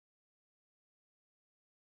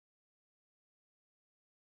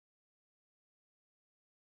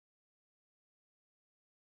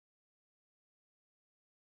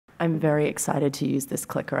I'm very excited to use this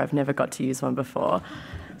clicker. I've never got to use one before.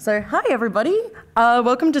 So hi, everybody.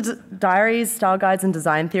 Welcome to Diaries, Style Guides, and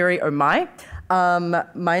Design Theory, oh my.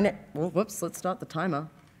 Whoops, let's start the timer.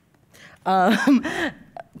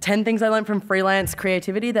 10 things I learned from freelance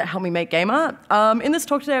creativity that helped me make game art. In this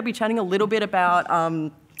talk today, I'll be chatting a little bit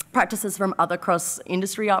about practices from other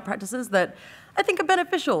cross-industry art practices that I think are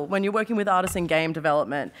beneficial when you're working with artists in game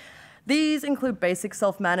development. These include basic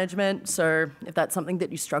self-management, so if that's something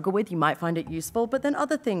that you struggle with, you might find it useful, but then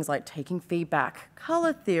other things like taking feedback,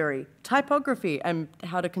 color theory, typography, and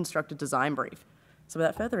how to construct a design brief. So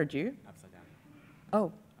without further ado... Upside down.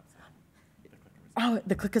 Oh. Oh,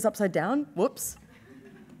 the clicker's upside down? Whoops.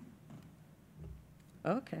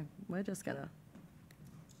 Okay, we're just gonna...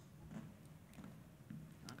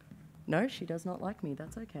 No, she does not like me,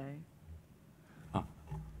 that's okay. Oh.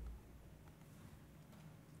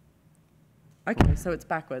 Okay, so it's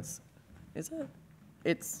backwards. Is it?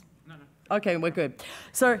 It's... No. Okay, we're good.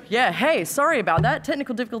 So, yeah, hey, sorry about that.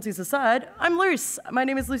 Technical difficulties aside, I'm Luce. My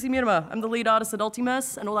name is Lucy Mutimer. I'm the lead artist at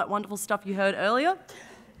Ultimerse and all that wonderful stuff you heard earlier.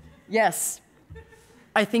 Yes,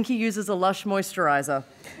 I think he uses a Lush moisturizer.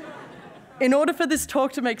 In order for this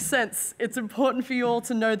talk to make sense, it's important for you all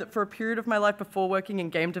to know that for a period of my life before working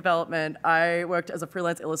in game development, I worked as a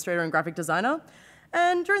freelance illustrator and graphic designer.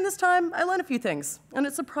 And during this time, I learned a few things, and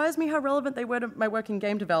it surprised me how relevant they were to my work in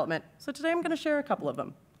game development. So today I'm going to share a couple of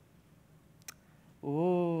them.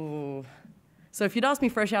 Ooh. So if you'd asked me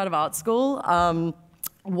fresh out of art school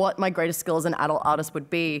what my greatest skill as an adult artist would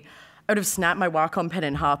be, I would have snapped my Wacom pen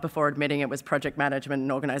in half before admitting it was project management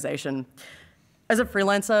and organization. As a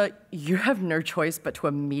freelancer, you have no choice but to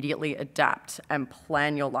immediately adapt and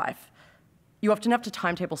plan your life. You often have to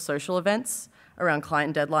timetable social events around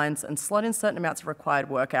client deadlines and slot in certain amounts of required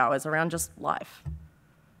work hours around just life.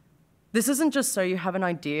 This isn't just so you have an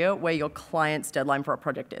idea where your client's deadline for a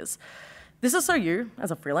project is. This is so you,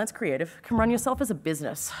 as a freelance creative, can run yourself as a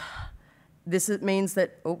business. Means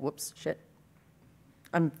that, oh, whoops, shit.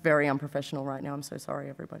 I'm very unprofessional right now, I'm so sorry,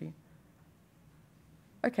 everybody.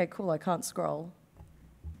 Okay, cool, I can't scroll.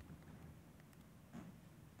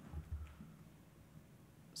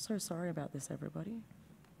 So sorry about this, everybody.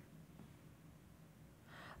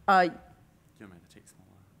 Do you want me to take smaller?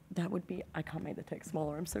 That would be, I can't make the text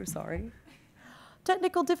smaller, I'm so sorry.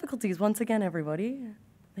 Technical difficulties once again, everybody.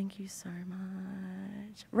 Thank you so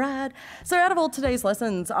much. Rad. So out of all today's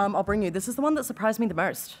lessons I'll bring you, this is the one that surprised me the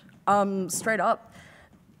most, straight up,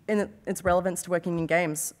 in its relevance to working in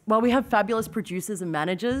games. While we have fabulous producers and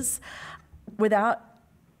managers,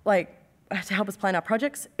 to help us plan our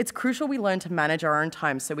projects, it's crucial we learn to manage our own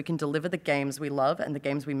time so we can deliver the games we love and the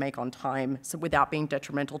games we make on time, so without being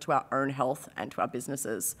detrimental to our own health and to our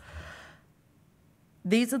businesses.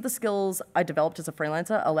 These are the skills I developed as a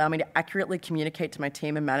freelancer, allow me to accurately communicate to my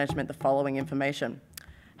team and management the following information: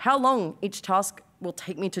 how long each task will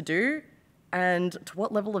take me to do, and to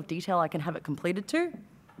what level of detail I can have it completed to,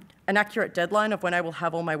 an accurate deadline of when I will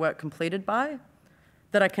have all my work completed by,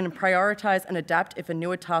 that I can prioritize and adapt if a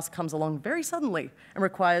newer task comes along very suddenly and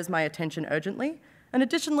requires my attention urgently. And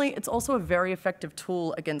additionally, it's also a very effective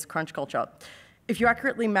tool against crunch culture. If you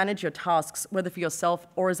accurately manage your tasks, whether for yourself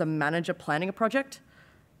or as a manager planning a project,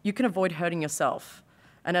 you can avoid hurting yourself.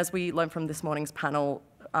 And as we learned from this morning's panel,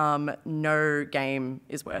 no game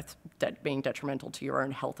is worth being detrimental to your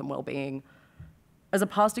own health and well-being. As a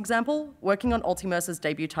past example, working on Ultimerse's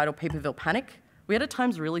debut title, Paperville Panic, we had at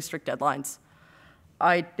times really strict deadlines.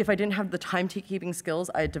 If I didn't have the timekeeping skills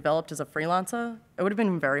I had developed as a freelancer, it would have been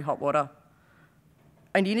in very hot water.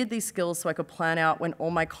 I needed these skills so I could plan out when all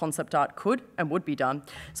my concept art could and would be done,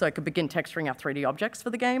 so I could begin texturing out 3D objects for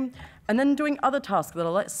the game, and then doing other tasks that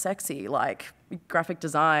are less sexy, like graphic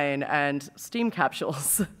design and Steam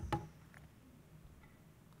capsules.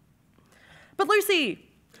 But Lucy,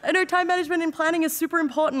 I know time management and planning is super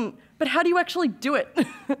important, but how do you actually do it?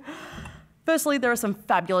 Firstly, there are some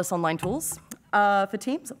fabulous online tools. For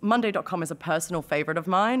teams, Monday.com is a personal favorite of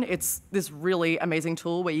mine. It's this really amazing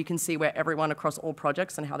tool where you can see where everyone across all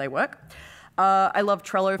projects and how they work. I love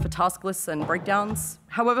Trello for task lists and breakdowns.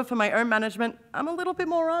 However, for my own management, I'm a little bit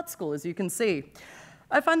more art school, as you can see.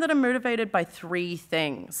 I find that I'm motivated by 3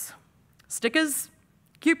 things: stickers,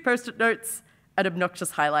 cute post-it notes, and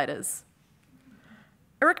obnoxious highlighters.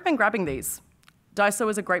 I recommend grabbing these. Daiso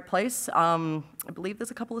is a great place. I believe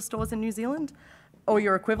there's a couple of stores in New Zealand, or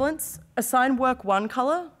your equivalents. Assign work one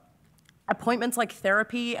color, appointments like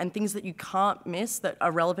therapy and things that you can't miss that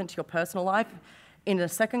are relevant to your personal life in a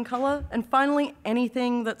second color, and finally,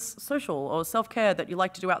 anything that's social or self-care that you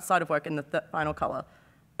like to do outside of work in the final color.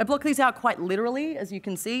 I block these out quite literally, as you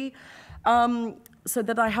can see, so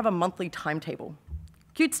that I have a monthly timetable.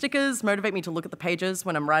 Cute stickers motivate me to look at the pages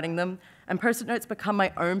when I'm writing them, and Post-it notes become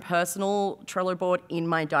my own personal Trello board in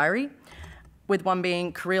my diary, with one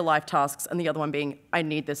being career life tasks and the other one being I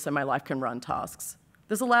need this so my life can run tasks.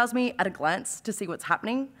 This allows me at a glance to see what's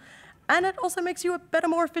happening, and it also makes you a better,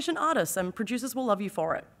 more efficient artist, and producers will love you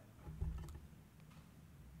for it.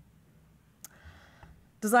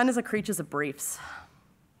 Designers are creatures of briefs.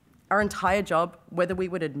 Our entire job, whether we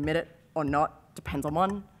would admit it or not, depends on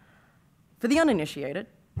one. For the uninitiated,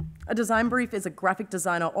 a design brief is a graphic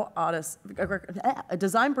designer or artist. A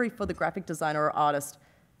design brief for the graphic designer or artist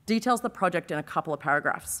details the project in a couple of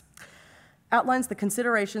paragraphs, outlines the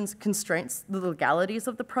considerations, constraints, the legalities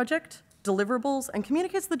of the project, deliverables, and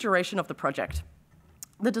communicates the duration of the project.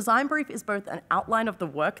 The design brief is both an outline of the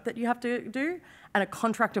work that you have to do and a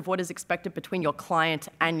contract of what is expected between your client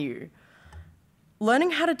and you. Learning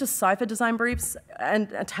how to decipher design briefs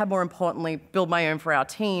and, a tab more importantly, build my own for our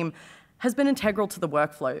team has been integral to the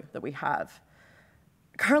workflow that we have.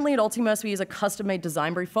 Currently at Ultimerse, we use a custom-made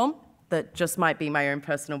design brief form that just might be my own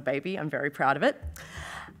personal baby, I'm very proud of it,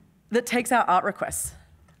 that takes our art requests.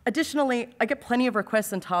 Additionally, I get plenty of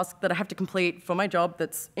requests and tasks that I have to complete for my job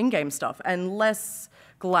that's in-game stuff and less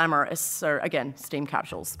glamorous, so again, Steam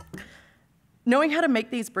capsules. Knowing how to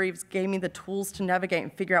make these briefs gave me the tools to navigate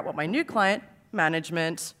and figure out what my new client,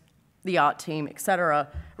 management, the art team, etc.,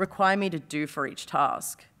 require me to do for each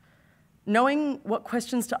task. Knowing what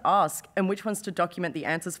questions to ask and which ones to document the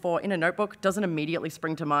answers for in a notebook doesn't immediately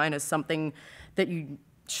spring to mind as something that you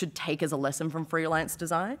should take as a lesson from freelance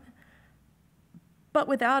design. But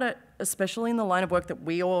without it, especially in the line of work that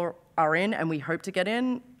we all are in and we hope to get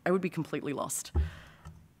in, I would be completely lost.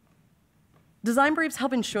 Design briefs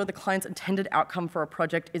help ensure the client's intended outcome for a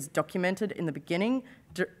project is documented in the beginning,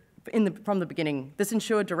 from the beginning. This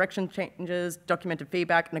ensures direction changes, documented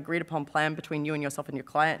feedback, and agreed upon plan between you and yourself and your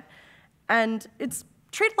client. And it's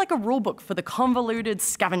treated like a rule book for the convoluted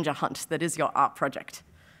scavenger hunt that is your art project.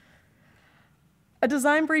 A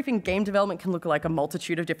design brief in game development can look like a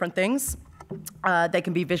multitude of different things. They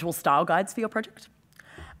can be visual style guides for your project.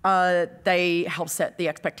 They help set the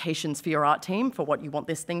expectations for your art team for what you want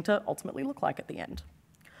this thing to ultimately look like at the end.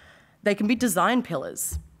 They can be design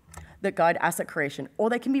pillars that guide asset creation, or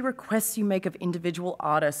they can be requests you make of individual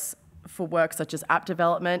artists for work such as app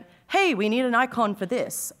development. Hey, we need an icon for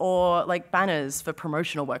this, or like banners for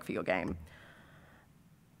promotional work for your game.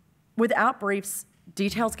 Without briefs,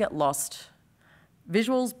 details get lost.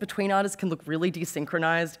 Visuals between artists can look really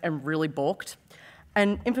desynchronized and really balked,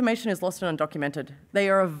 and information is lost and undocumented. They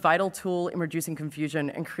are a vital tool in reducing confusion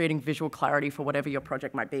and creating visual clarity for whatever your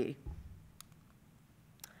project might be.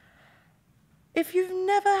 If you've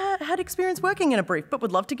never had experience working in a brief but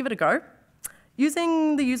would love to give it a go,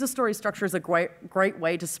 using the user story structure is a great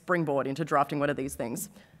way to springboard into drafting one of these things.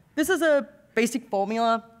 This is a basic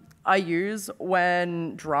formula I use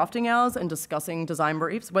when drafting ours and discussing design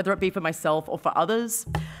briefs, whether it be for myself or for others.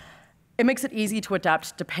 It makes it easy to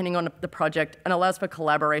adapt depending on the project and allows for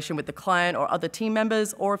collaboration with the client or other team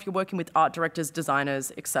members, or if you're working with art directors,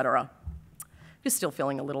 designers, etc. If you're still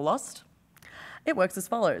feeling a little lost, it works as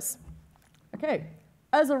follows. Okay,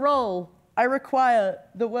 as a role, I require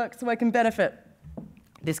the work so I can benefit.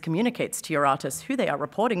 This communicates to your artists who they are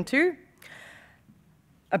reporting to,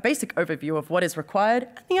 a basic overview of what is required,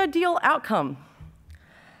 and the ideal outcome.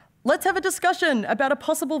 Let's have a discussion about a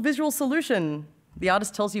possible visual solution. The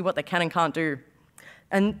artist tells you what they can and can't do.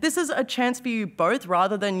 And this is a chance for you both,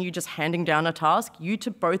 rather than you just handing down a task, you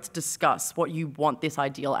to both discuss what you want this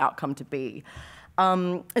ideal outcome to be.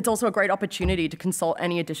 It's also a great opportunity to consult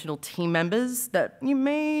any additional team members that you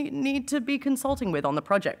may need to be consulting with on the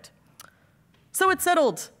project. So it's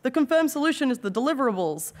settled. The confirmed solution is the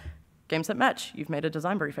deliverables. Game, set, match. You've made a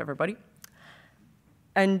design brief, everybody.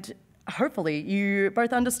 And hopefully you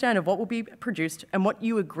both understand of what will be produced and what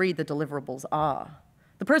you agree the deliverables are.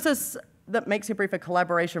 The process that makes your brief a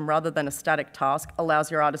collaboration rather than a static task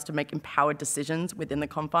allows your artist to make empowered decisions within the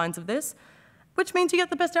confines of this, which means you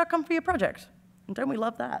get the best outcome for your project. And don't we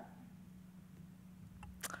love that?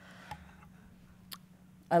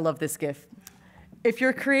 I love this GIF. If you're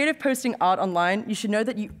a creative posting art online, you should know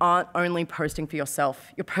that you aren't only posting for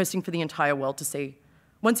yourself, you're posting for the entire world to see.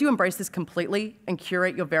 Once you embrace this completely and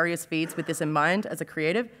curate your various feeds with this in mind as a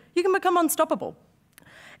creative, you can become unstoppable.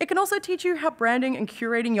 It can also teach you how branding and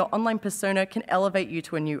curating your online persona can elevate you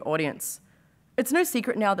to a new audience. It's no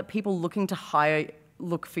secret now that people looking to hire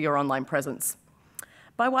look for your online presence.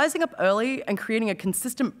 By wising up early and creating a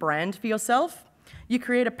consistent brand for yourself, you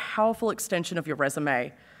create a powerful extension of your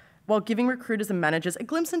resume, while giving recruiters and managers a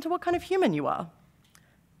glimpse into what kind of human you are.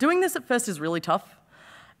 Doing this at first is really tough.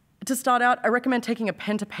 To start out, I recommend taking a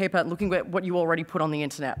pen to paper and looking at what you already put on the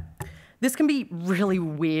internet. This can be really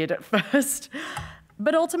weird at first,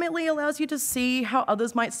 but ultimately allows you to see how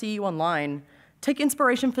others might see you online. Take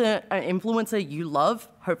inspiration from an influencer you love,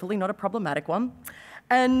 hopefully not a problematic one,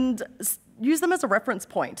 and use them as a reference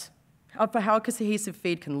point for how a cohesive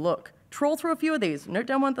feed can look. Trawl through a few of these, note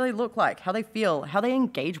down what they look like, how they feel, how they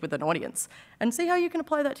engage with an audience, and see how you can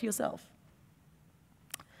apply that to yourself.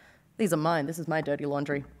 These are mine, this is my dirty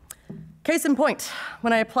laundry. Case in point,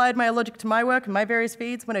 when I applied my logic to my work and my various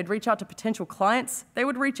feeds, when I'd reach out to potential clients, they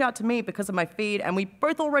would reach out to me because of my feed, and we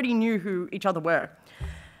both already knew who each other were.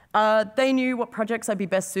 They knew what projects I'd be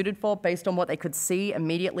best suited for based on what they could see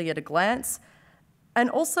immediately at a glance, and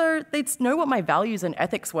also they'd know what my values and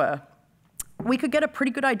ethics were. We could get a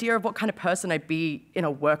pretty good idea of what kind of person I'd be in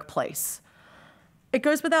a workplace. It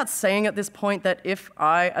goes without saying at this point that if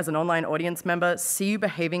I, as an online audience member, see you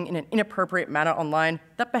behaving in an inappropriate manner online,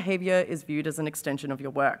 that behavior is viewed as an extension of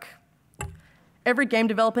your work. Every game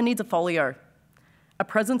developer needs a folio. A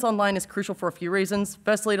presence online is crucial for a few reasons.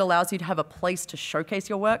 Firstly, it allows you to have a place to showcase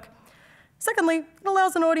your work. Secondly, it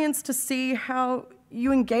allows an audience to see how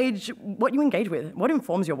you engage, what you engage with, what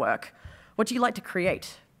informs your work, what do you like to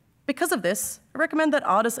create. Because of this, I recommend that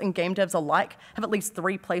artists and game devs alike have at least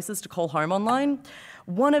 3 places to call home online.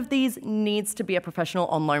 One of these needs to be a professional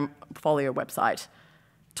online portfolio website.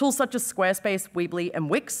 Tools such as Squarespace, Weebly, and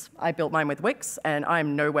Wix. I built mine with Wix, and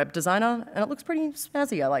I'm no web designer, and it looks pretty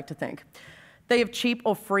snazzy, I like to think. They have cheap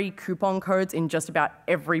or free coupon codes in just about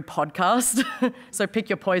every podcast, so pick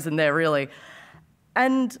your poison there, really.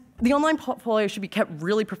 And the online portfolio should be kept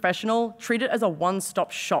really professional. Treat it as a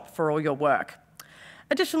one-stop shop for all your work.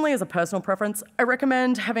 Additionally, as a personal preference, I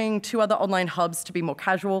recommend having 2 other online hubs to be more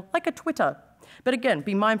casual, like a Twitter. But again,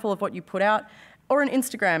 be mindful of what you put out, or an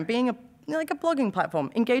Instagram, being like a blogging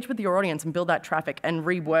platform. Engage with your audience and build that traffic and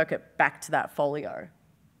rework it back to that folio.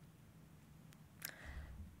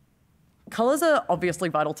 Colors are obviously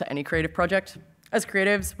vital to any creative project. As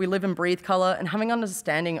creatives, we live and breathe color, and having an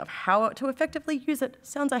understanding of how to effectively use it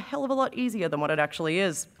sounds a hell of a lot easier than what it actually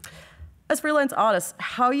is. As freelance artists,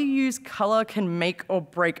 how you use color can make or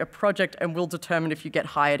break a project and will determine if you get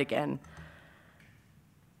hired again.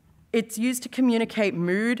 It's used to communicate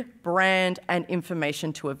mood, brand, and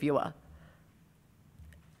information to a viewer.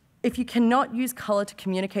 If you cannot use color to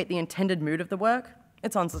communicate the intended mood of the work,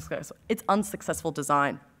 it's unsuccessful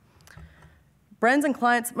design. Brands and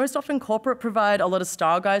clients, most often corporate, provide a lot of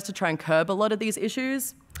style guides to try and curb a lot of these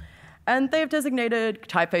issues. And they have designated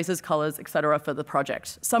typefaces, colors, etc. for the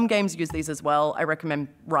project. Some games use these as well. I recommend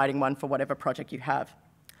writing one for whatever project you have.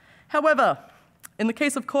 However, in the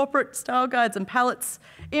case of corporate style guides and palettes,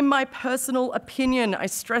 in my personal opinion, I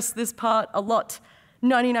stress this part a lot,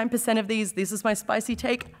 99% of these, this is my spicy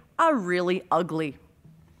take, are really ugly.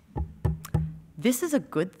 This is a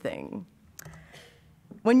good thing.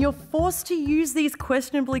 When you're forced to use these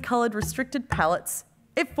questionably colored restricted palettes,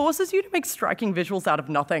 it forces you to make striking visuals out of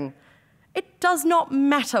nothing. It does not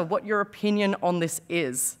matter what your opinion on this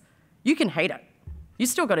is. You can hate it. You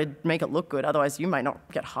still got to make it look good, otherwise you might not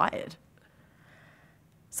get hired.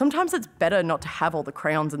 Sometimes it's better not to have all the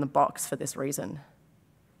crayons in the box for this reason.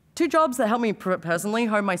 2 jobs that helped me personally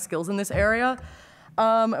hone my skills in this area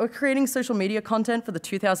were creating social media content for the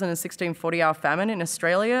 2016 40-hour famine in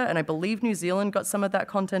Australia, and I believe New Zealand got some of that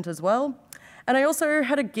content as well. And I also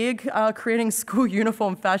had a gig creating school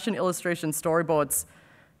uniform fashion illustration storyboards.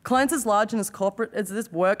 Clients as large and as corporate as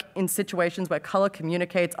this work in situations where color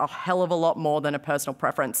communicates a hell of a lot more than a personal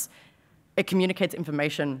preference. It communicates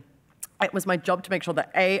information. It was my job to make sure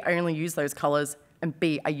that A, I only use those colors, and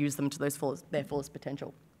B, I use them to their fullest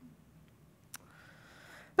potential.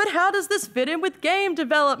 But how does this fit in with game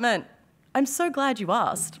development? I'm so glad you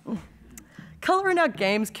asked. Color in our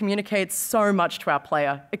games communicates so much to our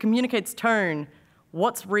player. It communicates tone,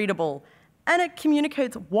 what's readable, and it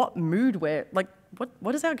communicates what mood we're,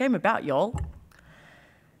 what is our game about, y'all?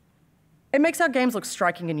 It makes our games look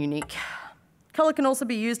striking and unique. Color can also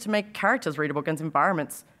be used to make characters readable against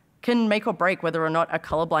environments, can make or break whether or not a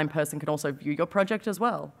colorblind person can also view your project as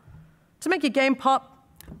well. To make your game pop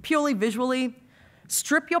purely visually,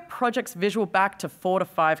 strip your project's visual back to 4 to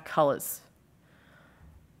 5 colors.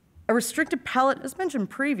 A restricted palette, as mentioned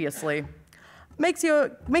previously, makes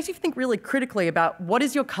you think really critically about what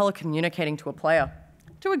is your color communicating to a player.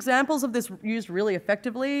 2 examples of this used really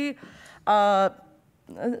effectively are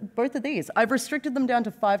both of these. I've restricted them down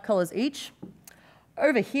to 5 colors each.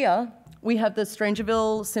 Over here, we have the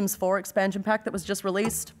Strangerville Sims 4 expansion pack that was just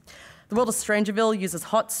released. The world of Strangerville uses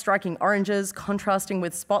hot, striking oranges, contrasting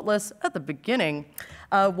with spotless, at the beginning,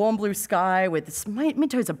 warm blue sky with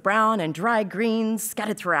mid-tones of brown and dry greens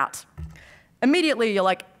scattered throughout. Immediately, you're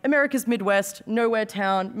like, America's Midwest, nowhere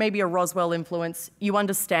town, maybe a Roswell influence. You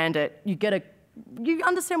understand it. You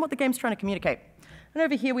understand what the game's trying to communicate. And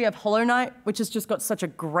over here we have Hollow Knight, which has just got such a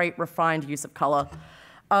great refined use of color.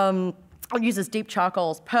 It uses deep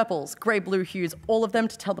charcoals, purples, grey-blue hues, all of them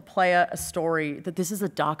to tell the player a story that this is a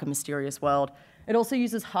dark and mysterious world. It also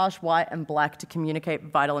uses harsh white and black to communicate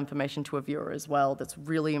vital information to a viewer as well that's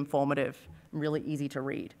really informative and really easy to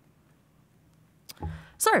read.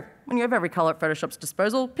 So, when you have every color at Photoshop's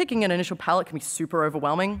disposal, picking an initial palette can be super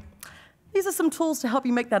overwhelming. These are some tools to help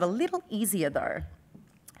you make that a little easier though.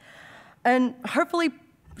 And hopefully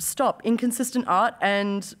stop inconsistent art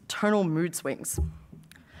and tonal mood swings.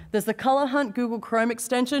 There's the Color Hunt Google Chrome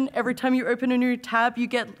extension. Every time you open a new tab, you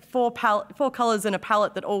get four colors in a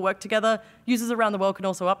palette that all work together. Users around the world can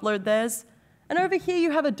also upload theirs. And over here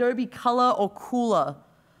you have Adobe Color or Cooler.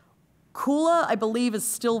 Cooler, I believe, is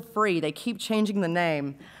still free. They keep changing the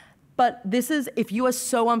name. But this is, if you are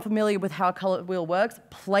so unfamiliar with how a color wheel works,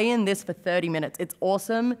 play in this for 30 minutes. It's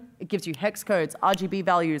awesome. It gives you hex codes, RGB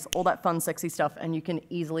values, all that fun, sexy stuff, and you can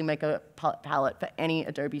easily make a palette for any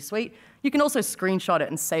Adobe suite. You can also screenshot it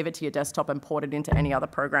and save it to your desktop and port it into any other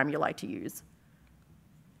program you like to use.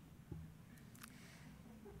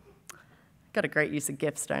 Got a great use of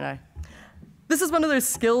GIFs, don't I? This is one of those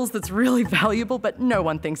skills that's really valuable, but no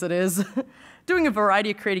one thinks it is. Doing a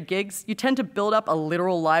variety of creative gigs, you tend to build up a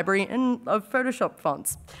literal library of Photoshop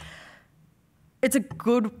fonts. It's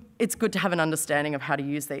good to have an understanding of how to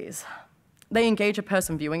use these. They engage a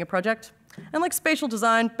person viewing a project, and like spatial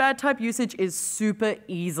design, bad type usage is super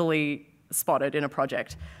easily spotted in a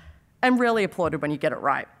project, and rarely applauded when you get it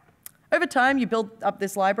right. Over time, you build up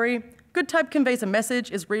this library. Good type conveys a message,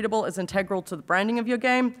 is readable, is integral to the branding of your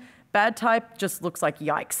game. Bad type just looks like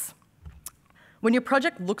yikes. When your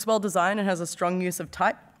project looks well designed and has a strong use of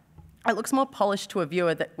type, it looks more polished to a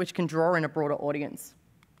viewer which can draw in a broader audience.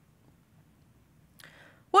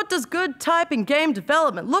 What does good type in game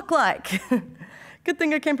development look like? Good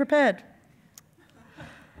thing I came prepared.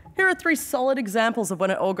 Here are 3 solid examples of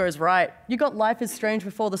when it all goes right. You got Life is Strange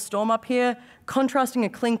Before the Storm up here. Contrasting a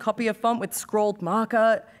clean copy of font with scrolled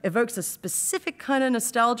marker evokes a specific kind of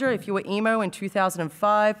nostalgia if you were emo in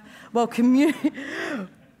 2005, while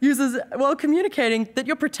communicating that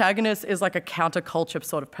your protagonist is like a counterculture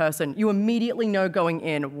sort of person. You immediately know going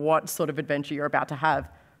in what sort of adventure you're about to have.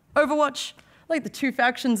 Overwatch, like the 2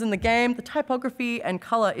 factions in the game, the typography and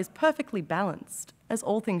color is perfectly balanced, as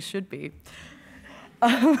all things should be.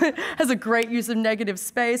 Has a great use of negative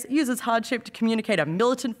space, uses hard shape to communicate a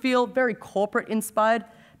militant feel, very corporate inspired,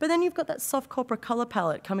 but then you've got that soft corporate color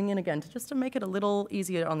palette coming in again just to make it a little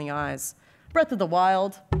easier on the eyes. Breath of the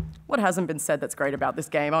Wild, what hasn't been said that's great about this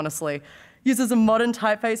game, honestly? Uses a modern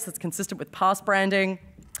typeface that's consistent with past branding.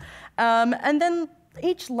 And then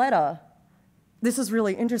each letter, this is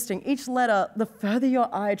really interesting, each letter, the further your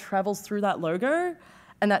eye travels through that logo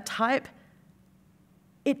and that type,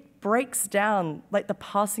 it breaks down like the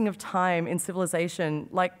passing of time in civilization,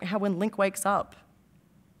 like how when Link wakes up.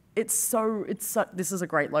 This is a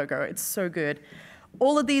great logo, it's so good.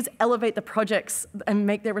 All of these elevate the projects and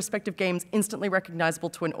make their respective games instantly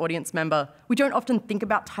recognizable to an audience member. We don't often think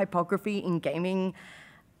about typography in gaming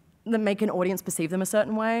that make an audience perceive them a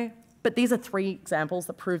certain way, but these are 3 examples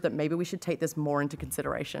that prove that maybe we should take this more into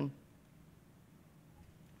consideration.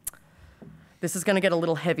 This is going to get a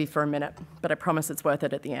little heavy for a minute, but I promise it's worth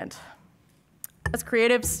it at the end. As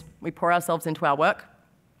creatives, we pour ourselves into our work.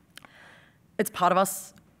 It's part of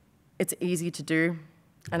us. It's easy to do.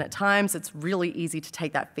 And at times, it's really easy to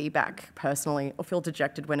take that feedback personally or feel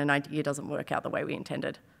dejected when an idea doesn't work out the way we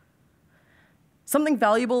intended. Something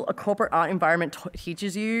valuable a corporate art environment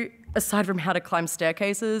teaches you, aside from how to climb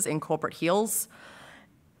staircases in corporate heels,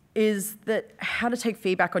 is that how to take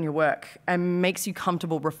feedback on your work and makes you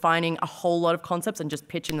comfortable refining a whole lot of concepts and just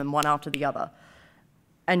pitching them one after the other,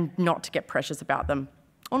 and not to get precious about them,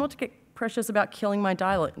 or not to get precious about killing my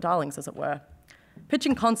darlings, as it were.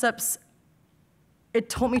 Pitching concepts, it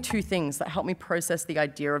taught me 2 things that helped me process the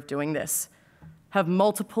idea of doing this. Have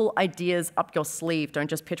multiple ideas up your sleeve, don't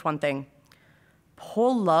just pitch one thing.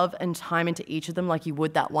 Pour love and time into each of them like you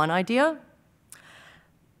would that one idea,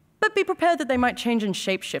 but be prepared that they might change and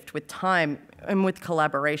shapeshift with time and with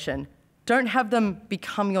collaboration. Don't have them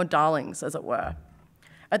become your darlings, as it were.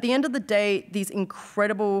 At the end of the day, these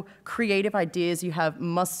incredible creative ideas you have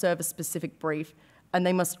must serve a specific brief, and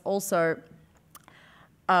they must also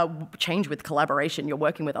change with collaboration. You're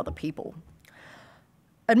working with other people.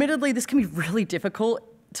 Admittedly, this can be really difficult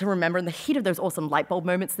to remember in the heat of those awesome light bulb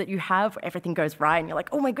moments that you have where everything goes right and you're like,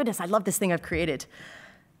 oh my goodness, I love this thing I've created.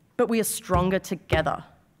 But we are stronger together,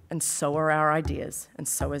 and so are our ideas, and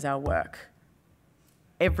so is our work.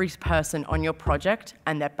 Every person on your project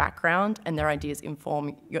and their background and their ideas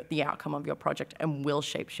inform the outcome of your project and will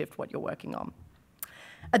shape-shift what you're working on.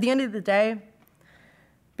 At the end of the day,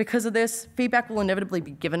 because of this, feedback will inevitably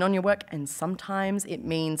be given on your work, and sometimes it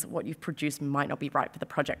means what you've produced might not be right for the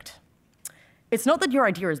project. It's not that your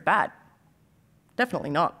idea is bad,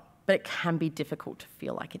 definitely not, but it can be difficult to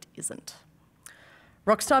feel like it isn't.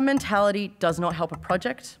 Rockstar mentality does not help a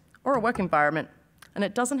project or a work environment, and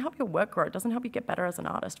it doesn't help your work grow. It doesn't help you get better as an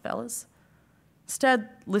artist, fellas. Instead,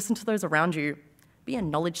 listen to those around you. Be a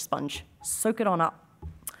knowledge sponge. Soak it on up.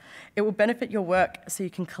 It will benefit your work so you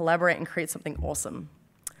can collaborate and create something awesome.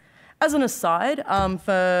 As an aside,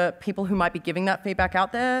 for people who might be giving that feedback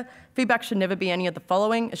out there, feedback should never be any of the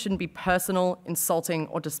following. It shouldn't be personal, insulting,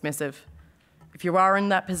 or dismissive. If you are in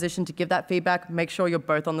that position to give that feedback, make sure you're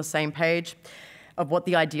both on the same page of what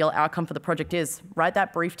the ideal outcome for the project is. Write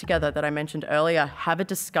that brief together that I mentioned earlier. Have a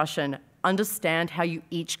discussion. Understand how you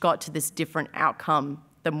each got to this different outcome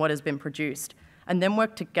than what has been produced, and then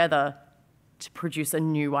work together to produce a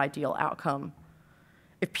new ideal outcome.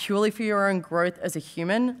 If purely for your own growth as a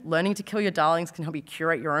human, learning to kill your darlings can help you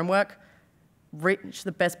curate your own work, reach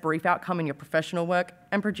the best brief outcome in your professional work,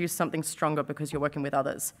 and produce something stronger because you're working with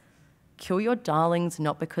others. Kill your darlings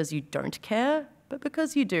not because you don't care, but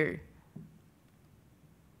because you do.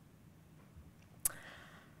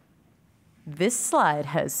 This slide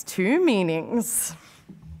has two meanings.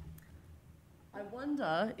 I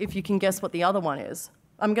wonder if you can guess what the other one is.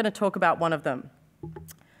 I'm going to talk about one of them.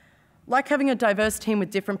 Like having a diverse team with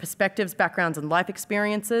different perspectives, backgrounds, and life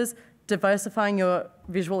experiences, diversifying your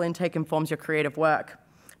visual intake informs your creative work.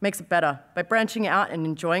 Makes it better. By branching out and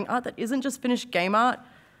enjoying art that isn't just finished game art,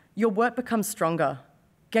 your work becomes stronger.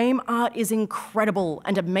 Game art is incredible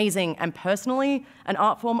and amazing, and personally, an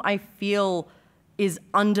art form I feel is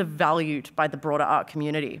undervalued by the broader art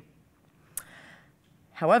community.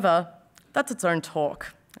 However, that's its own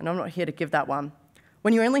talk, and I'm not here to give that one.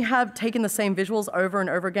 When you only have taken the same visuals over and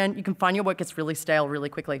over again, you can find your work gets really stale really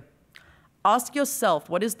quickly. Ask yourself,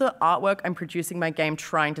 what is the artwork I'm producing my game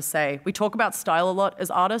trying to say? We talk about style a lot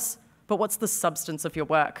as artists, but what's the substance of your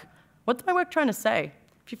work? What's my work trying to say?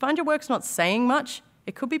 If you find your work's not saying much,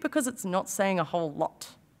 it could be because it's not saying a whole lot.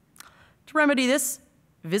 To remedy this,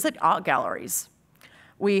 visit art galleries.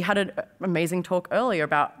 We had an amazing talk earlier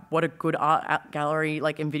about what a good art gallery,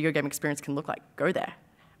 like in video game experience, can look like. Go there,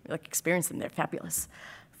 like experience them, they're fabulous.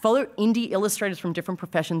 Follow indie illustrators from different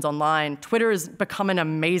professions online. Twitter has become an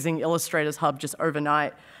amazing illustrators hub just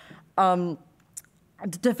overnight.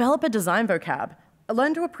 Develop a design vocab.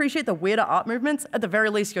 Learn to appreciate the weirder art movements. At the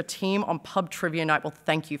very least, your team on pub trivia night will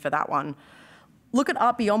thank you for that one. Look at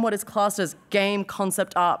art beyond what is classed as game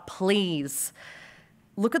concept art, please.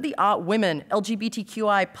 Look at the art women,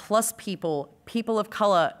 LGBTQI plus people, people of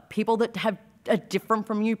color, people that are different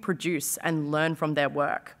from you produce, and learn from their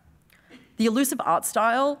work. The elusive art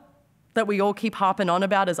style that we all keep harping on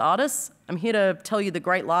about as artists, I'm here to tell you the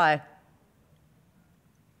great lie.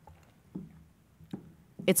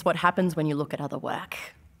 It's what happens when you look at other work.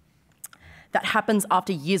 That happens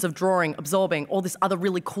after years of drawing, absorbing all this other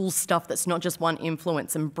really cool stuff that's not just one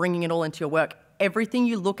influence, and bringing it all into your work. Everything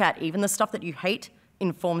you look at, even the stuff that you hate,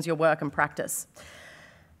 informs your work and practice.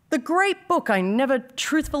 The great book I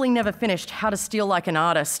truthfully never finished, How to Steal Like an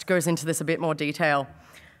Artist, goes into this a bit more detail.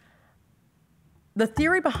 The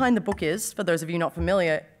theory behind the book is, for those of you not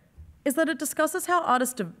familiar, is that it discusses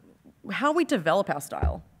how we develop our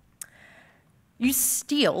style. You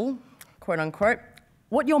steal, quote unquote,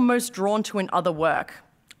 what you're most drawn to in other work,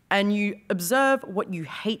 and you observe what you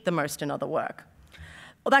hate the most in other work.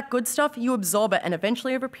 All that good stuff, you absorb it, and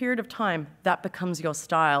eventually over a period of time, that becomes your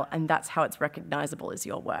style, and that's how it's recognizable as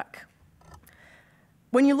your work.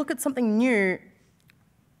 When you look at something new,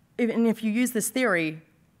 and if you use this theory,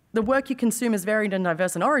 the work you consume is varied and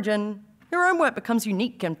diverse in origin, your own work becomes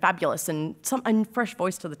unique and fabulous and a fresh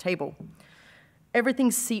voice to the table.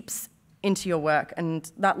 Everything seeps into your work,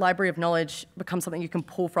 and that library of knowledge becomes something you can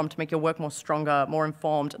pull from to make your work more stronger, more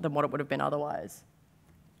informed than what it would have been otherwise.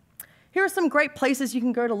 Here are some great places you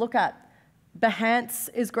can go to look at. Behance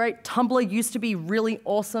is great. Tumblr used to be really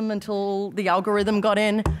awesome until the algorithm got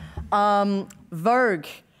in. Vogue,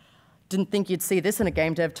 didn't think you'd see this in a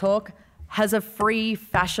game dev talk, has a free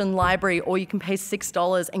fashion library, or you can pay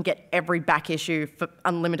 $6 and get every back issue for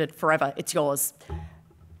unlimited forever. It's yours.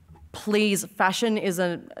 Please, fashion is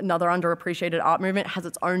another underappreciated art movement. It has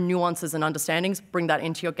its own nuances and understandings. Bring that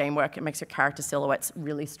into your game work. It makes your character silhouettes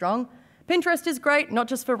really strong. Pinterest is great, not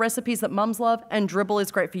just for recipes that mums love, and Dribbble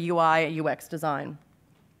is great for UI and UX design.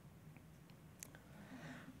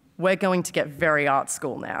 We're going to get very art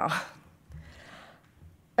school now.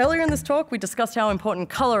 Earlier in this talk, we discussed how important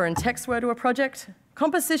color and text were to a project.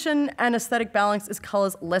 Composition and aesthetic balance is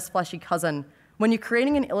color's less flashy cousin. When you're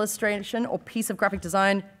creating an illustration or piece of graphic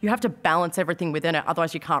design, you have to balance everything within it,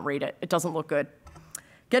 otherwise you can't read it. It doesn't look good.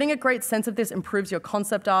 Getting a great sense of this improves your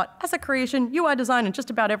concept art, asset creation, UI design, and just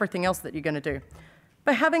about everything else that you're going to do.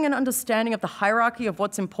 By having an understanding of the hierarchy of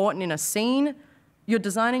what's important in a scene you're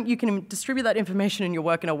designing, you can distribute that information in your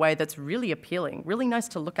work in a way that's really appealing, really nice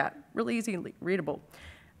to look at, really easily readable.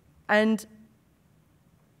 And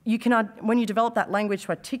you can, when you develop that language to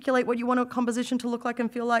articulate what you want a composition to look like and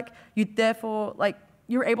feel like,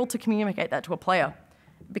 you're able to communicate that to a player.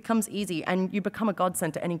 It becomes easy, and you become a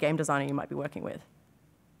godsend to any game designer you might be working with.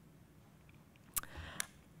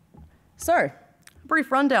 So,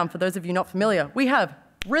 brief rundown for those of you not familiar. We have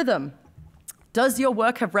rhythm. Does your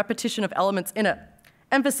work have repetition of elements in it?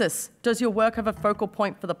 Emphasis. Does your work have a focal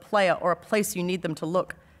point for the player or a place you need them to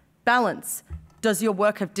look? Balance. Does your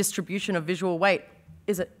work have distribution of visual weight?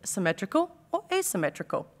 Is it symmetrical or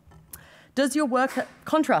asymmetrical? Does your work have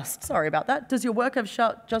contrast? Sorry about that. Does your work have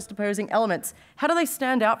sharp juxtaposing elements? How do they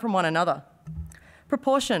stand out from one another?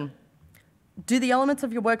 Proportion. Do the elements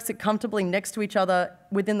of your work sit comfortably next to each other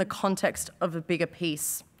within the context of a bigger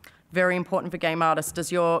piece? Very important for game artists.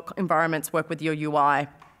 Does your environments work with your UI?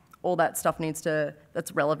 All that stuff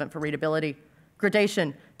that's relevant for readability.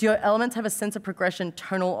 Gradation. Do your elements have a sense of progression,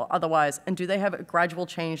 tonal or otherwise? And do they have a gradual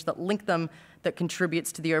change that link them that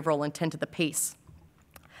contributes to the overall intent of the piece?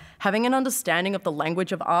 Having an understanding of the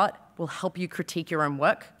language of art will help you critique your own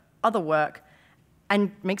work, other work, and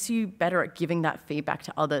makes you better at giving that feedback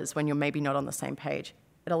to others when you're maybe not on the same page.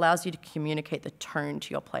 It allows you to communicate the tone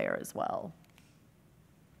to your player as well.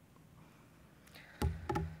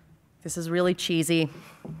 This is really cheesy,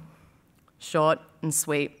 short and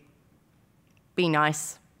sweet. Be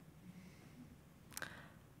nice.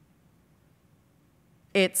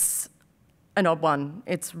 It's an odd one.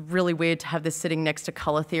 It's really weird to have this sitting next to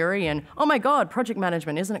color theory and, oh my God, project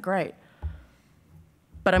management, isn't it great?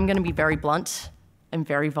 But I'm going to be very blunt and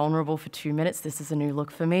very vulnerable for 2 minutes. This is a new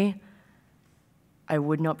look for me. I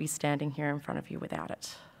would not be standing here in front of you without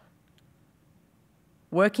it.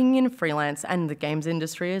 Working in freelance and the games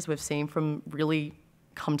industry, as we've seen from really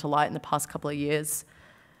come to light in the past couple of years,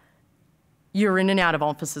 you're in and out of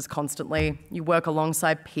offices constantly. You work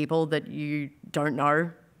alongside people that you don't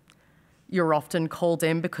know. You're often called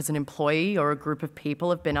in because an employee or a group of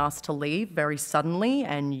people have been asked to leave very suddenly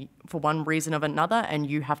and for one reason or another, and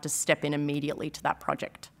you have to step in immediately to that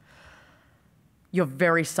project. You're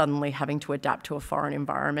very suddenly having to adapt to a foreign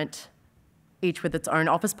environment, each with its own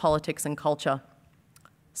office politics and culture.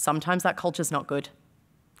 Sometimes that culture's not good.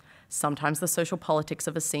 Sometimes the social politics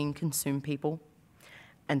of a scene consume people,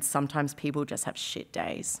 and sometimes people just have shit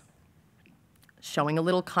days. Showing a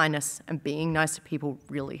little kindness and being nice to people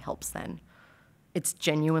really helps then. It's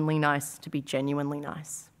genuinely nice to be genuinely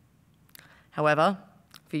nice. However,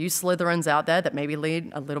 for you Slytherins out there that maybe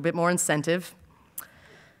need a little bit more incentive,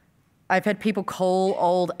 I've had people call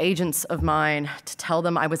old agents of mine to tell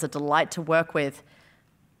them I was a delight to work with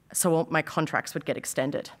so my contracts would get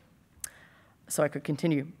extended, so I could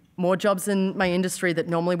continue. More jobs in my industry that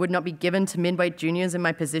normally would not be given to mid-weight juniors in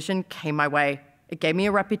my position came my way. It gave me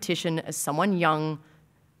a reputation as someone young,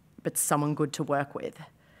 but someone good to work with.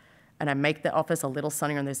 And I make the office a little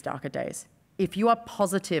sunnier on those darker days. If you are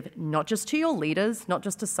positive, not just to your leaders, not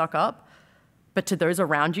just to suck up, but to those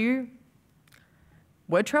around you,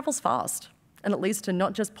 word travels fast. And it leads to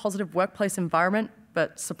not just positive workplace environment,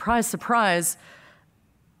 but surprise, surprise,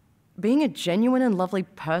 being a genuine and lovely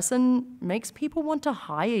person makes people want to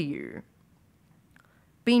hire you.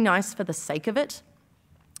 Be nice for the sake of it.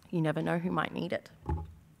 You never know who might need it.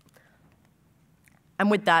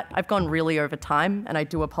 And with that, I've gone really over time, and I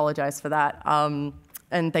do apologize for that.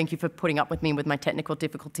 And thank you for putting up with me with my technical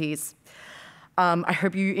difficulties. I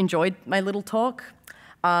hope you enjoyed my little talk.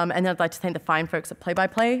 And I'd like to thank the fine folks at Play by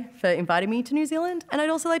Play for inviting me to New Zealand. And I'd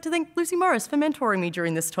also like to thank Lucy Morris for mentoring me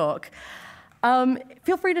during this talk.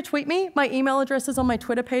 Feel free to tweet me. My email address is on my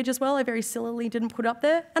Twitter page as well. I very sillily didn't put up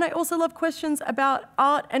there. And I also love questions about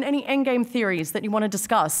art and any endgame theories that you want to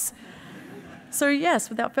discuss. So yes,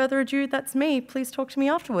 without further ado, that's me. Please talk to me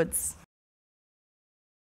afterwards.